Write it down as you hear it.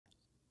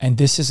And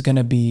this is going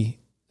to be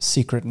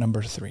secret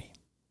number 3.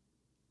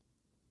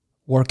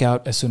 Work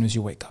out as soon as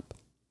you wake up.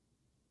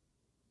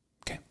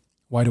 Okay.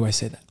 Why do I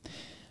say that?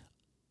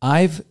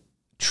 I've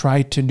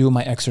tried to do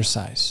my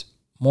exercise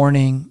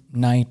morning,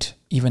 night,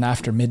 even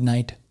after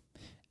midnight,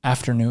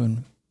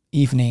 afternoon,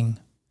 evening,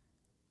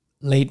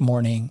 late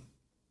morning,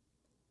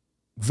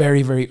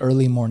 very, very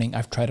early morning.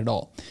 I've tried it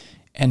all.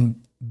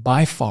 And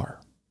by far,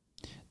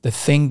 the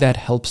thing that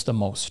helps the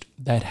most,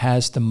 that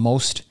has the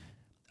most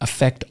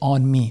effect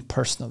on me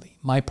personally,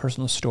 my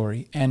personal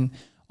story, and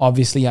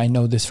obviously I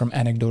know this from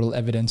anecdotal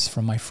evidence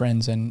from my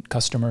friends and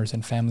customers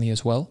and family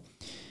as well.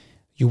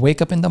 You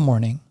wake up in the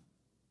morning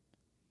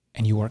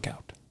and you work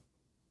out.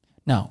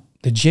 Now,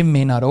 the gym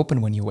may not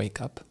open when you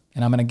wake up,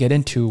 and I'm going to get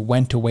into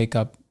when to wake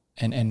up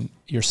and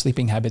your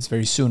sleeping habits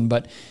very soon,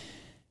 but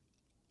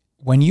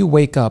when you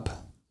wake up,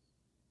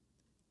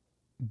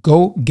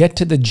 go get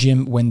to the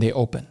gym when they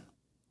open,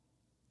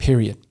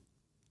 period.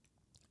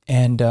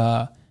 And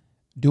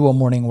do a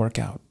morning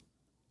workout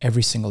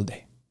every single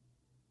day,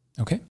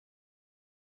 okay?